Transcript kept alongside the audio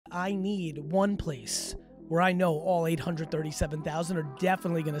I need one place where I know all 837,000 are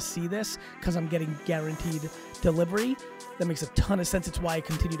definitely going to see this because I'm getting guaranteed delivery. That makes a ton of sense. It's why I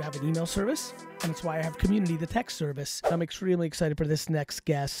continue to have an email service, and it's why I have Community, the text service. I'm extremely excited for this next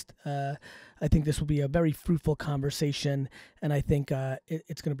guest. I think this will be a very fruitful conversation, and I think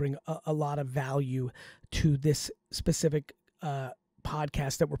it's going to bring a lot of value to this specific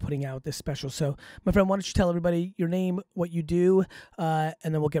podcast that we're putting out, this special. So, my friend, why don't you tell everybody your name, what you do, and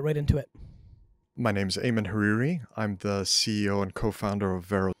then we'll get right into it. My name's Ayman Hariri. I'm the CEO and co-founder of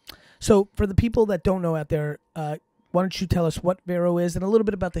VERO. So for the people that don't know out there, why don't you tell us what VERO is and a little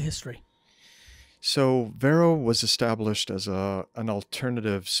bit about the history? So VERO was established as an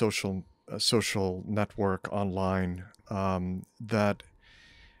alternative social network online that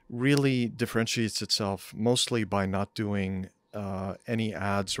really differentiates itself mostly by not doing any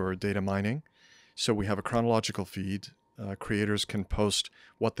ads or data mining. So we have a chronological feed. Creators can post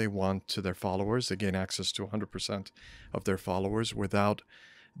what they want to their followers. They gain access to 100% of their followers without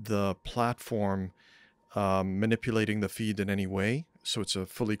the platform manipulating the feed in any way. So it's a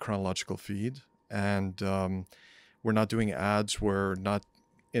fully chronological feed. And we're not doing ads. We're not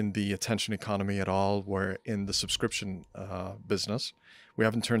in the attention economy at all. We're in the subscription business. We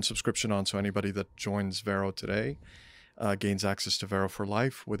haven't turned subscription on, so anybody that joins VERO today gains access to VERO for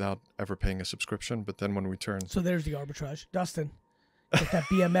life without ever paying a subscription. But then when we turn... So there's the arbitrage. Dustin, get that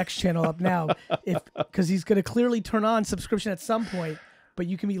BMX channel up now, because he's going to clearly turn on subscription at some point, but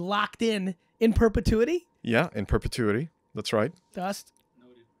you can be locked in perpetuity? Yeah, in perpetuity. That's right. Dust?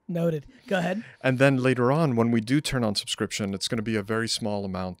 Noted. Go ahead. And then later on, when we do turn on subscription, it's going to be a very small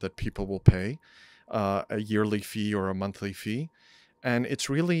amount that people will pay, a yearly fee or a monthly fee. And it's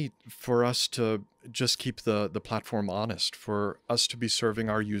really for us to just keep the platform honest, for us to be serving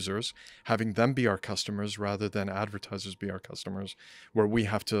our users, having them be our customers rather than advertisers be our customers, where we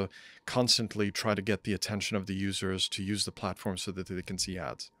have to constantly try to get the attention of the users to use the platform so that they can see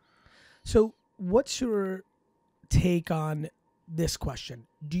ads. So what's your take on this question?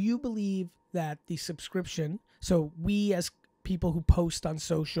 Do you believe that the subscription, so we as people who post on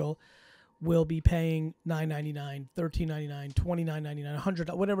social will be paying $9.99, $13.99, $29.99,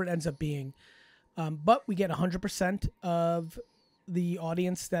 $100, whatever it ends up being. But we get 100% of the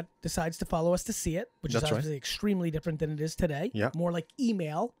audience that decides to follow us to see it, which is obviously extremely different than it is today. Yeah. More like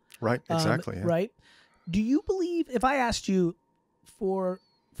email. Right, exactly. Yeah. Right. Do you believe, if I asked you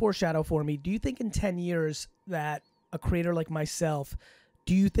foreshadow for me, do you think in 10 years that a creator like myself,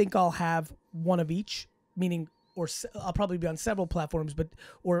 do you think I'll have one of each? Meaning, or I'll probably be on several platforms, but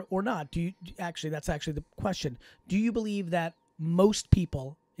or not. Do you actually? That's actually the question. Do you believe that most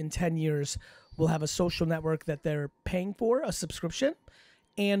people in 10 years will have a social network that they're paying for, a subscription,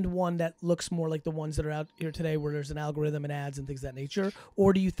 and one that looks more like the ones that are out here today, where there's an algorithm and ads and things of that nature?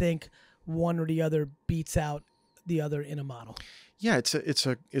 Or do you think one or the other beats out the other in a model? Yeah, it's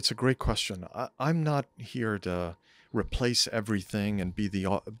a great question. I'm not here to replace everything and be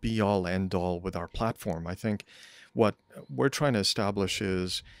the be-all, end-all with our platform. I think what we're trying to establish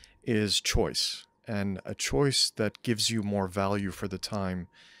is choice, and a choice that gives you more value for the time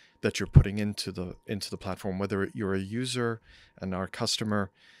that you're putting into the platform, whether you're a user and our customer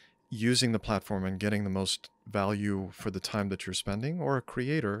using the platform and getting the most value for the time that you're spending, or a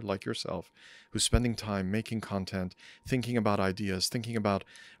creator like yourself who's spending time making content, thinking about ideas, thinking about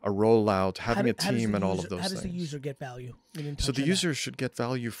a rollout, having a team and all of those things. How does the user get value? So the user should get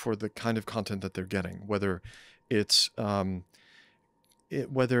value for the kind of content that they're getting, whether it's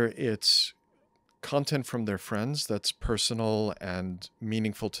content from their friends that's personal and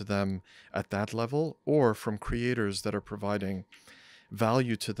meaningful to them at that level, or from creators that are providing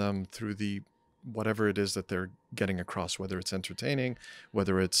value to them through the whatever it is that they're getting across, whether it's entertaining,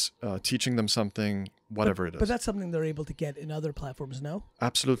 whether it's teaching them something, whatever it is. But that's something they're able to get in other platforms, no?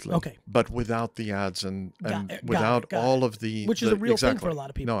 Absolutely. Okay. But without the ads and without all of the... Which is a real thing for a lot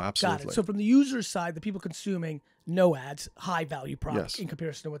of people. No, absolutely. Got it. So from the user side, the people consuming, no ads, high value product in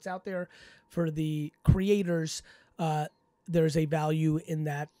comparison to what's out there. For the creators, there's a value in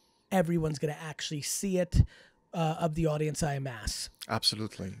that everyone's going to actually see it of the audience I amass.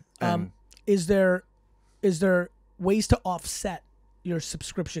 Absolutely. Is there ways to offset your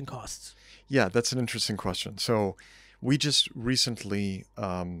subscription costs? Yeah, that's an interesting question. So we just recently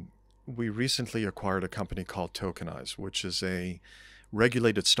acquired a company called Tokenize, which is a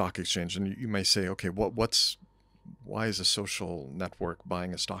regulated stock exchange. And you may say, okay, why is a social network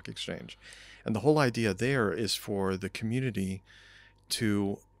buying a stock exchange? And the whole idea there is for the community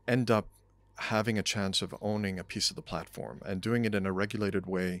to end up having a chance of owning a piece of the platform and doing it in a regulated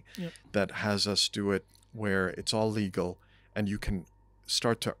way that has us do it where it's all legal and you can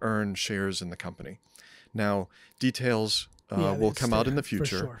start to earn shares in the company. Now, details will come out in the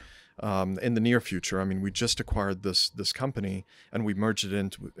future. For sure. In the near future. I mean, we just acquired this company and we merged it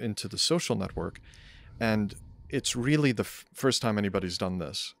into the social network, and it's really the first time anybody's done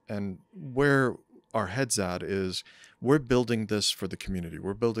this. And where our head's at is we're building this for the community.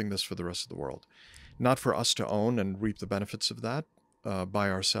 We're building this for the rest of the world, not for us to own and reap the benefits of that by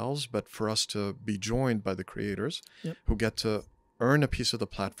ourselves, but for us to be joined by the creators who get to earn a piece of the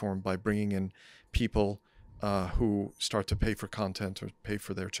platform by bringing in people who start to pay for content or pay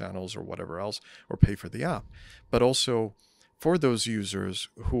for their channels or whatever else, or pay for the app. But also for those users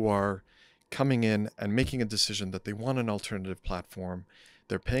who are coming in and making a decision that they want an alternative platform,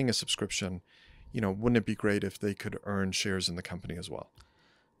 they're paying a subscription, wouldn't it be great if they could earn shares in the company as well?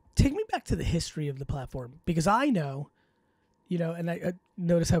 Take me back to the history of the platform, because I know, and I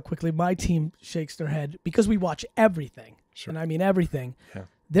notice how quickly my team shakes their head because we watch everything. Sure. And I mean everything. Yeah.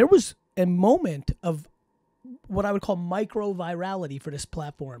 There was a moment of what I would call micro virality for this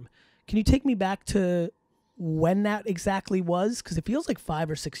platform. Can you take me back to when that exactly was? Because it feels like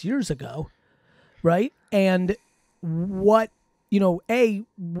 5 or 6 years ago, right? And what,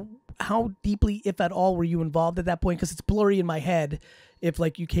 how deeply, if at all, were you involved at that point? Because it's blurry in my head if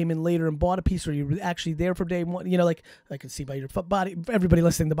like you came in later and bought a piece, or you were actually there for day one. Like I can see by your body, everybody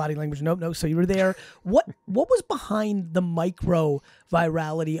listening, the body language. No. So you were there. What was behind the micro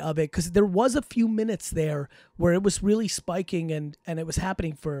virality of it? Because there was a few minutes there where it was really spiking, and it was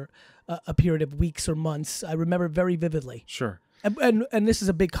happening for a period of weeks or months. I remember very vividly. Sure. And this is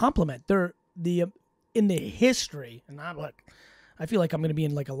a big compliment. In the history, and I feel like I'm going to be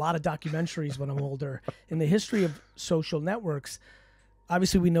in like a lot of documentaries when I'm older. In the history of social networks,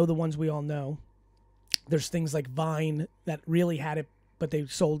 obviously we know the ones we all know. There's things like Vine that really had it, but they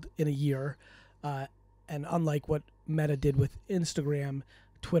sold in a year. And unlike what Meta did with Instagram,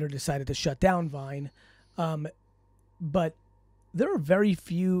 Twitter decided to shut down Vine. But there are very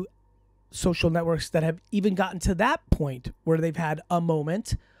few social networks that have even gotten to that point where they've had a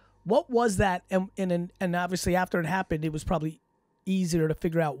moment. What was that? And obviously after it happened, it was probably easier to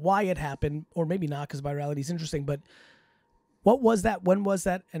figure out why it happened, or maybe not, because virality is interesting. But what was that? When was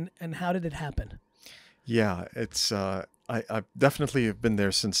that? And how did it happen? Yeah, it's I definitely have been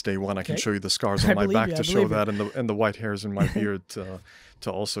there since day one. I can show you the scars on my back to show that, and the white hairs in my beard to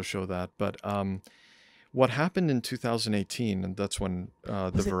also show that. But what happened in 2018, and that's when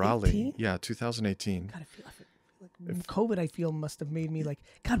the virality. 18? Yeah, 2018. God, I feel like COVID, I feel, must have made me like,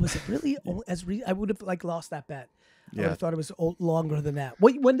 God, was it really I would have like lost that bet. I would have thought it was longer than that.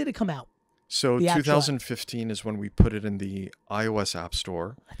 When did it come out? So 2015 is when we put it in the iOS App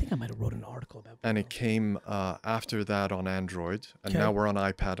Store. I think I might have wrote an article about that. And it came after that on Android, and now we're on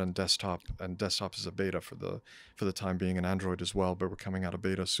iPad and desktop. And desktop is a beta for the time being, and Android as well. But we're coming out of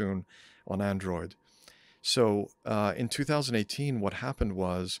beta soon on Android. So in 2018, what happened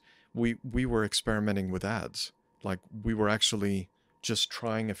was we were experimenting with ads. Like we were actually just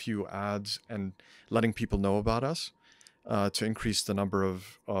trying a few ads and letting people know about us to increase the number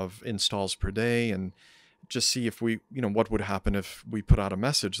of installs per day, and just see if we, what would happen if we put out a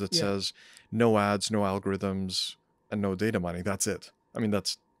message that says no ads, no algorithms, and no data mining. That's it. I mean,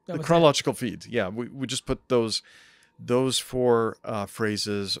 that's the chronological feed. Yeah, we just put those 4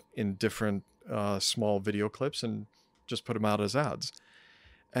 phrases in different small video clips and just put them out as ads.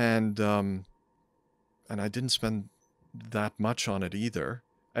 And I didn't spend that much on it either.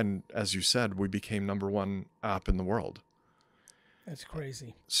 And as you said, we became #1 app in the world. That's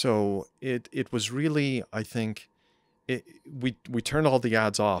crazy. So it was really, I think, we turned all the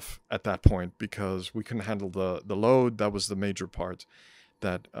ads off at that point because we couldn't handle the load. That was the major part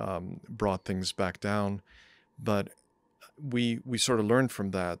that brought things back down. But we sort of learned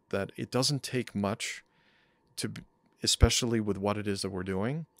from that it doesn't take much especially with what it is that we're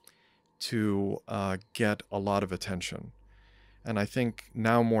doing, to get a lot of attention. And I think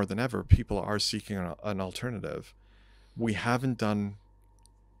now more than ever, people are seeking an alternative. We haven't done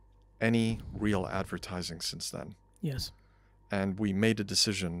any real advertising since then. Yes. And we made a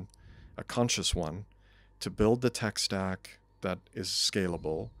decision, a conscious one, to build the tech stack that is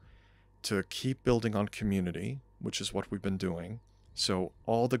scalable, to keep building on community, which is what we've been doing. So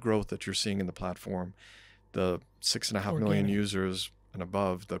all the growth that you're seeing in the platform, the 6.5 million users and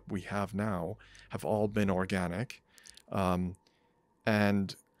above that we have now, have all been organic.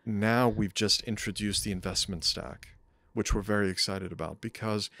 And now we've just introduced the investment stack, which we're very excited about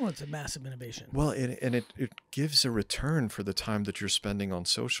because... Well, it's a massive innovation. Well, it gives a return for the time that you're spending on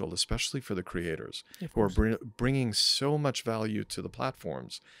social, especially for the creators who are bringing so much value to the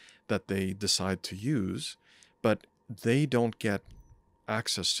platforms that they decide to use, but they don't get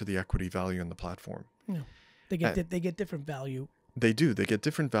access to the equity value in the platform. Yeah. They get different value. They do. They get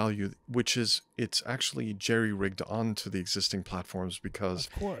different value, which is, it's actually jerry-rigged onto the existing platforms because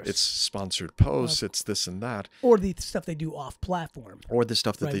it's sponsored posts, it's this and that. Or the stuff they do off-platform. Or the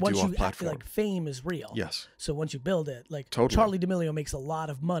stuff that they do off-platform. Like fame is real. Yes. So once you build it, like totally. Charli D'Amelio makes a lot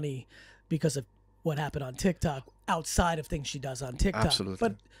of money because of what happened on TikTok outside of things she does on TikTok. Absolutely.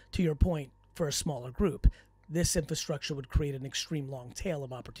 But to your point, for a smaller group, this infrastructure would create an extreme long tail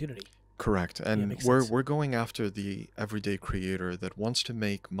of opportunity. Correct. And we're going after the everyday creator that wants to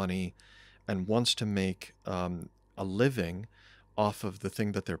make money and wants to make a living off of the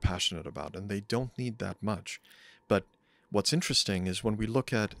thing that they're passionate about. And they don't need that much. But what's interesting is when we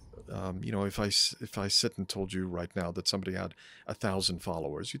look at, if I sit and told you right now that somebody had 1,000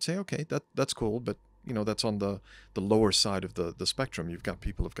 followers, you'd say, okay, that's cool. But, that's on the lower side of the spectrum. You've got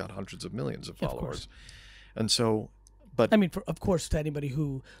people who've got hundreds of millions of followers. And so... But I mean, of course, to anybody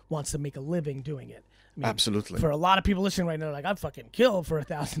who wants to make a living doing it. I mean, absolutely. For a lot of people listening right now, like, I'd fucking kill for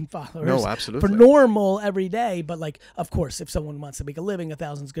 1,000 followers. No, absolutely. For normal, every day. But, like, of course, if someone wants to make a living,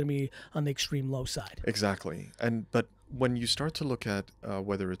 1,000 is going to be on the extreme low side. Exactly. But when you start to look at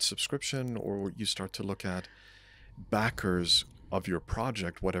whether it's subscription or you start to look at backers of your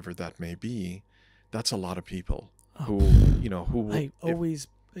project, whatever that may be, that's a lot of people who. I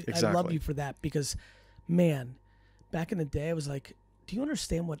love you for that because, man, back in the day, I was like, do you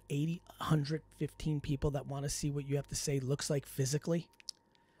understand what 815 people that want to see what you have to say looks like physically?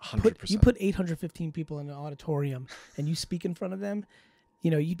 100%. You put 815 people in an auditorium and you speak in front of them,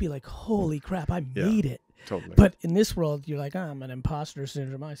 you'd be like, holy crap, I made it. Totally. But in this world, you're like, I'm an imposter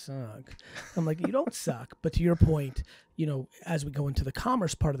syndrome. I suck. I'm like, you don't suck. But to your point, as we go into the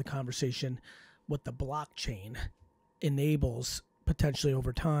commerce part of the conversation, what the blockchain enables potentially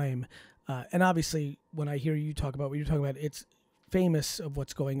over time. And obviously, when I hear you talk about what you're talking about, it's famous of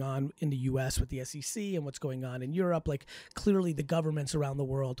what's going on in the U.S. with the SEC and what's going on in Europe. Like, clearly the governments around the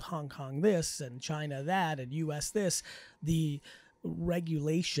world, Hong Kong this and China that and U.S. this, the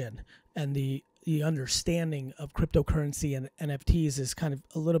regulation and the understanding of cryptocurrency and NFTs is kind of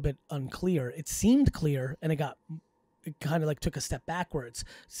a little bit unclear. It seemed clear, and it kind of like took a step backwards. It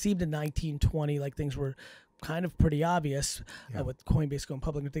seemed in 1920 like things were kind of pretty obvious with Coinbase going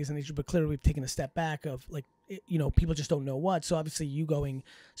public and things of nature, but clearly we've taken a step back of like, people just don't know what. So obviously you going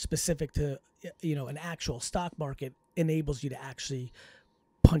specific to, an actual stock market enables you to actually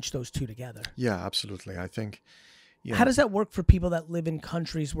punch those two together. Yeah, absolutely. I think. How does that work for people that live in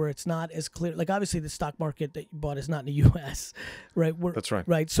countries where it's not as clear? Like, obviously the stock market that you bought is not in the U.S., right? That's right.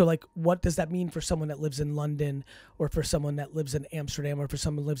 Right. So like, what does that mean for someone that lives in London or for someone that lives in Amsterdam or for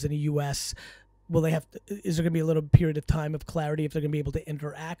someone who lives in the U.S.? Will they have? Is there going to be a little period of time of clarity if they're going to be able to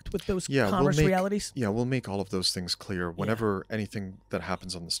interact with those commerce realities? Yeah, we'll make all of those things clear. Whenever anything that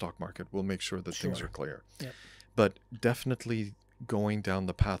happens on the stock market, we'll make sure that things are clear. Yep. But definitely going down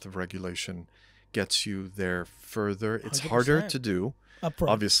the path of regulation gets you there further. It's 100%. Harder to do,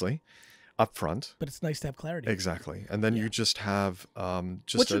 obviously, upfront. But it's nice to have clarity. Exactly. And then you just have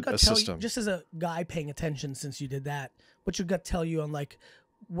just a system. Just as a guy paying attention since you did that, what's your gut tell you on like,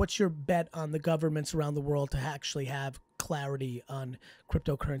 what's your bet on the governments around the world to actually have clarity on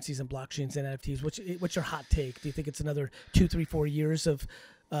cryptocurrencies and blockchains and NFTs? What's your hot take? Do you think it's another 2, 3, 4 years of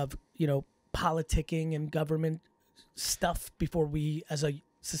politicking and government stuff before we, as a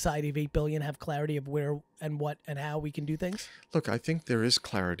society of 8 billion, have clarity of where and what and how we can do things? Look, I think there is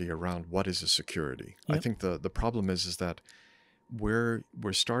clarity around what is a security. Yep. I think the problem is that we're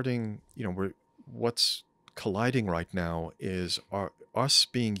starting, what's colliding right now is us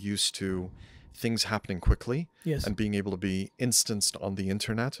being used to things happening quickly and being able to be instanced on the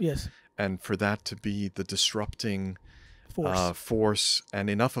internet. Yes. And for that to be the disrupting force and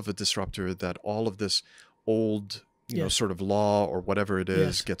enough of a disruptor that all of this old, sort of law or whatever it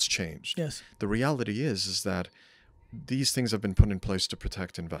is gets changed. Yes. The reality is that these things have been put in place to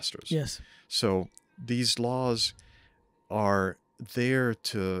protect investors. Yes. So these laws are there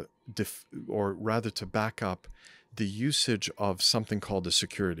to to back up the usage of something called a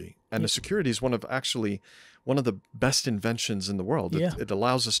security. And a security is one of the best inventions in the world. Yeah. It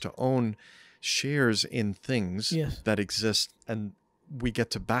allows us to own shares in things that exist, and we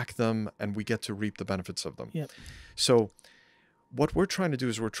get to back them and we get to reap the benefits of them. Yep. So what we're trying to do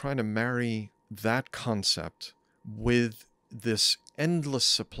is we're trying to marry that concept with this endless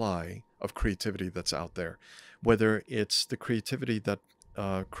supply of creativity that's out there, whether it's the creativity that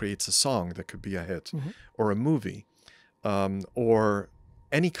creates a song that could be a hit, or a movie, or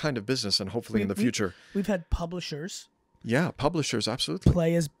any kind of business, and hopefully in the future. We've had publishers. Yeah, publishers, absolutely.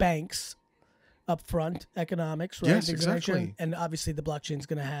 Play as banks upfront economics, right? Yes, Things of that nature. exactly. And obviously the blockchain is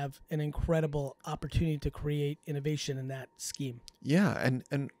going to have an incredible opportunity to create innovation in that scheme. Yeah,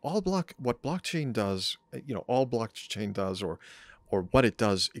 and what blockchain does, all blockchain does, or what it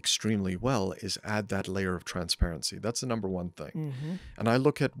does extremely well is add that layer of transparency. That's the number one thing. Mm-hmm. And I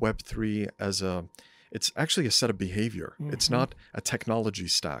look at Web3 as it's actually a set of behavior. Mm-hmm. It's not a technology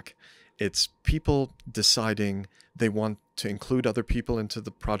stack. It's people deciding they want to include other people into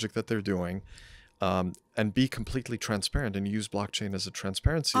the project that they're doing, and be completely transparent and use blockchain as a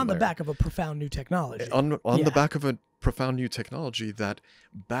transparency On the layer. back of a profound new technology. On the back of a profound new technology that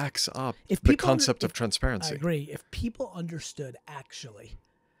backs up If the people concept of I transparency. agree. If people understood actually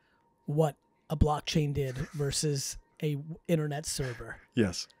what a blockchain did versus a internet server,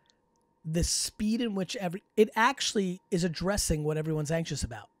 Yes. the speed in which it actually is addressing what everyone's anxious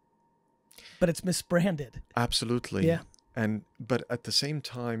about, but it's misbranded. Absolutely. Yeah. But at the same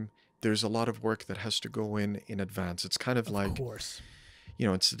time, there's a lot of work that has to go in advance. It's kind of like, Of course.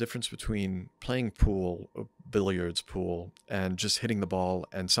 it's the difference between playing pool, billiards pool, and just hitting the ball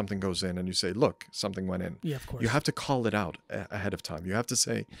and something goes in and you say, look, something went in. Yeah, of course. You have to call it out ahead of time. You have to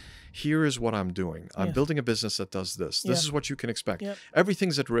say, here is what I'm doing. I'm building a business that does this. This is what you can expect. Yep.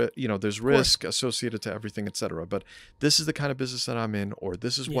 Everything's at risk. There's risk associated to everything, etc. But this is the kind of business that I'm in, or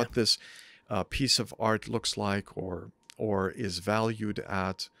this is what this piece of art looks like, or is valued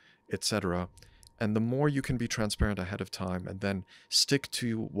at, etc. And the more you can be transparent ahead of time and then stick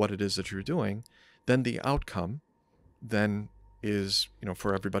to what it is that you're doing, then the outcome then is,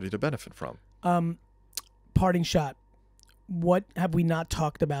 for everybody to benefit from. Parting shot. What have we not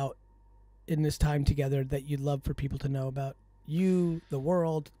talked about in this time together that you'd love for people to know about you, the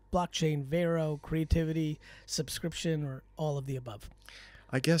world, blockchain, VERO, creativity, subscription, or all of the above?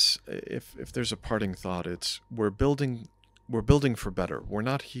 I guess if there's a parting thought, it's we're building for better. We're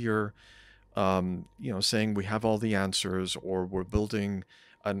not here saying we have all the answers, or we're building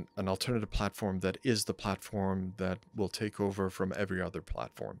an alternative platform that is the platform that will take over from every other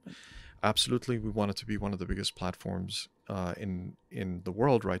platform. Absolutely, we want it to be one of the biggest platforms in the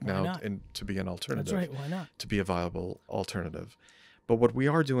world right now, and to be an alternative. That's right. Why not? To be a viable alternative. But what we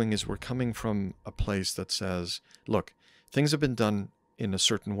are doing is we're coming from a place that says, look, things have been done in a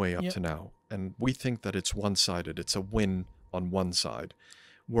certain way up to now, and we think that it's one-sided. It's a win on one side.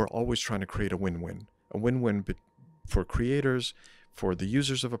 We're always trying to create a win-win for creators, for the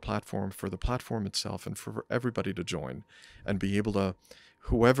users of a platform, for the platform itself, and for everybody to join and be able to,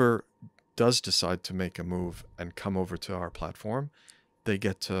 whoever does decide to make a move and come over to our platform, they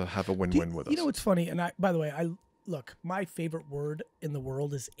get to have a win-win with us. You know what's funny? And by the way, look, my favorite word in the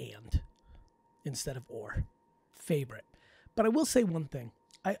world is and instead of or. Favorite. But I will say one thing.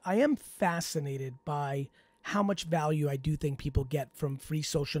 I am fascinated by how much value I do think people get from free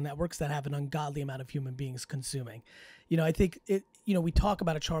social networks that have an ungodly amount of human beings consuming. I think we talk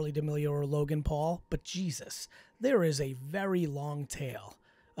about a Charli D'Amelio or a Logan Paul, but Jesus, there is a very long tail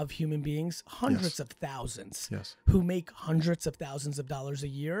of human beings, hundreds of thousands, who make hundreds of thousands of dollars a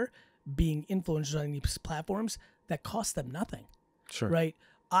year being influencers on these platforms that cost them nothing. Sure. Right?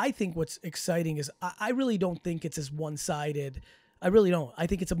 I think what's exciting is I really don't think it's as one-sided. I really don't. I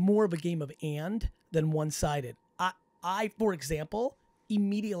think it's more of a game of and than one-sided. I, for example,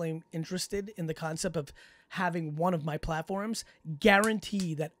 immediately am interested in the concept of having one of my platforms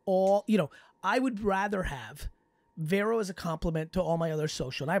guarantee that I would rather have VERO as a complement to all my other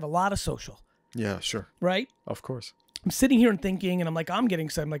social. And I have a lot of social. Yeah, sure. Right? Of course. I'm sitting here and thinking, and I'm like, I'm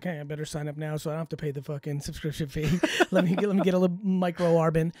like, hey, I better sign up now so I don't have to pay the fucking subscription fee. let me get a little micro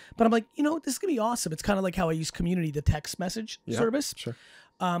arbin. But I'm like, this is gonna be awesome. It's kind of like how I use Community, the text message service. Sure.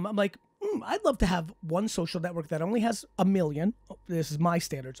 I'm like, I'd love to have one social network that only has 1 million. This is my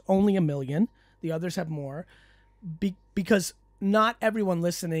standards, only 1 million. The others have more, because not everyone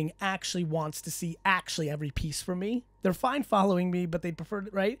listening actually wants to see every piece from me. They're fine following me, but they prefer,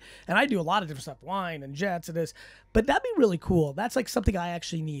 right? And I do a lot of different stuff, wine and jets and this. But that'd be really cool. That's like something I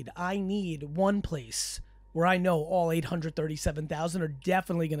actually need. I need one place where I know all 837,000 are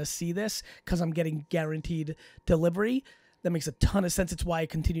definitely going to see this because I'm getting guaranteed delivery. That makes a ton of sense. It's why I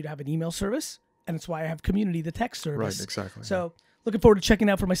continue to have an email service, and it's why I have Community, the text service. Right, exactly. So looking forward to checking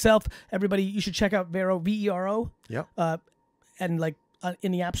out for myself. Everybody, you should check out VERO, VERO. Yeah. And like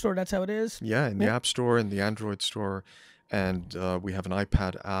in the App Store, that's how it is? Yeah, in the App Store, in the Android Store, and we have an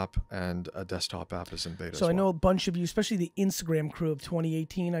iPad app and a desktop app is in beta. So I know a bunch of you, especially the Instagram crew of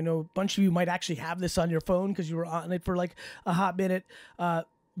 2018, I know a bunch of you might actually have this on your phone because you were on it for like a hot minute.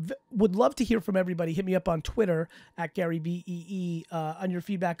 would love to hear from everybody. Hit me up on Twitter at GaryVee on your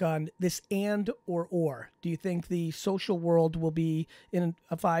feedback on this or. Do you think the social world will be in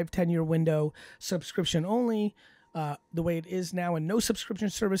a 5-10 year window subscription only, the way it is now, and no subscription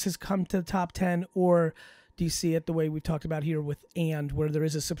services come to the top 10, or do you see it the way we talked about here with where there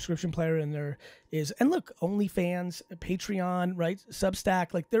is a subscription player and there is, and look, OnlyFans, Patreon, right,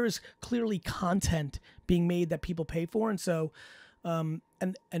 Substack, like there is clearly content being made that people pay for, and so and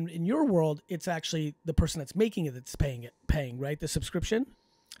in your world, it's actually the person that's making it that's paying, right, the subscription?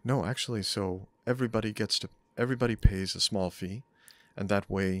 No, actually, so everybody pays a small fee, and that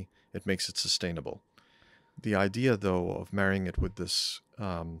way it makes it sustainable. The idea, though, of marrying it with this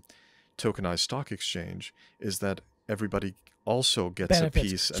tokenized stock exchange is that everybody also gets a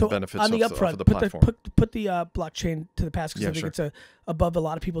piece and benefits on the of upfront, the platform. Put the blockchain to the past, because I think it's above a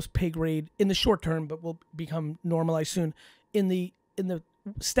lot of people's pay grade in the short term, but will become normalized soon. In the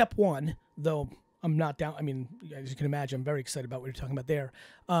step one, though, I'm not down. I mean, as you can imagine, I'm very excited about what you're talking about there.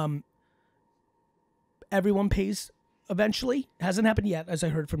 Everyone pays eventually. It hasn't happened yet, as I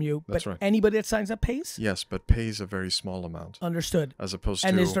heard from you. That's but right. Anybody that signs up pays? Yes, but pays a very small amount. Understood. As opposed to...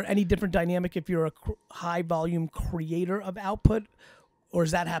 And is there any different dynamic if you're a high volume creator of output, or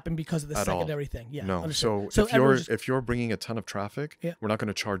does that happen because of the secondary thing? Yeah. No. Understood. So if you're bringing a ton of traffic, we're not going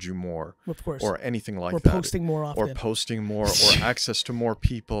to charge you more, of course, or anything like that. Or posting more often. Or posting more, or access to more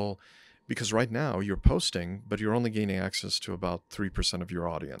people. Because right now you're posting, but you're only gaining access to about 3% of your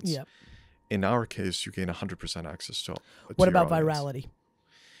audience. Yeah. In our case, you gain 100% access to what about virality?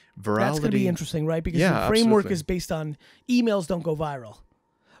 That's going to be interesting, right? Because the framework is based on emails don't go viral,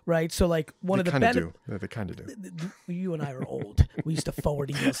 right? So like one of the benefits... They kind of do. You and I are old. We used to forward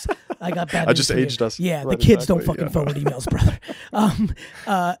emails. I got bad. I just aged us. Yeah, the kids don't fucking forward emails, brother.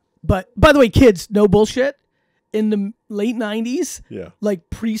 But by the way, kids, no bullshit. In the late 90s, like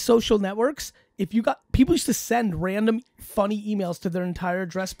pre-social networks, if you got, people used to send random funny emails to their entire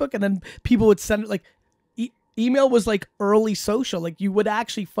address book, and then people would send it like, email was like early social. Like you would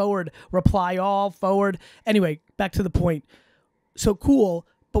actually reply all, forward. Anyway, back to the point. So cool,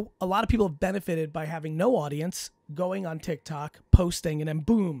 but a lot of people have benefited by having no audience, going on TikTok, posting, and then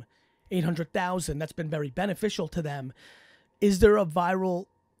boom, 800,000. That's been very beneficial to them. Is there a viral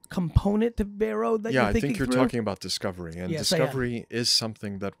component to VERO that you're thinking I think you're through? Talking about discovery, and discovery is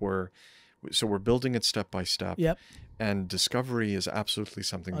something that we're building it step by step. Yep. And discovery is absolutely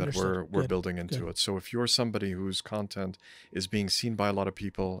something that we're building into it. So if you're somebody whose content is being seen by a lot of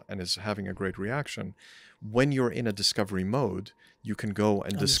people and is having a great reaction, when you're in a discovery mode, you can go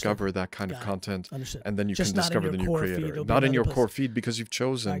and discover that kind of content, and then you can discover the new creator. Not in your core feed, because you've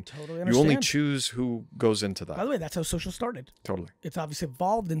chosen. I totally understand. You only choose who goes into that. By the way, that's how social started. Totally. It's obviously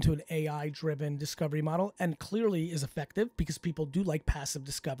evolved into an AI-driven discovery model, and clearly is effective because people do like passive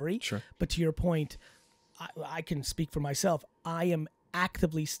discovery. Sure. But to your point, I can speak for myself. I am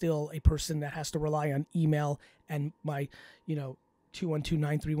actively still a person that has to rely on email and my,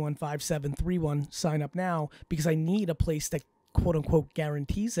 212-931-5731 sign up now, because I need a place that quote unquote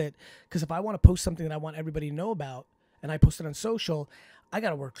guarantees it. Because if I want to post something that I want everybody to know about and I post it on social, I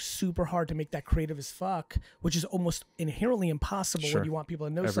got to work super hard to make that creative as fuck, which is almost inherently impossible when you want people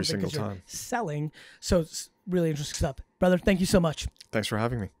to know something because you're selling. So it's really interesting stuff. Brother, thank you so much. Thanks for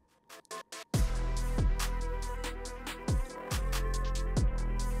having me.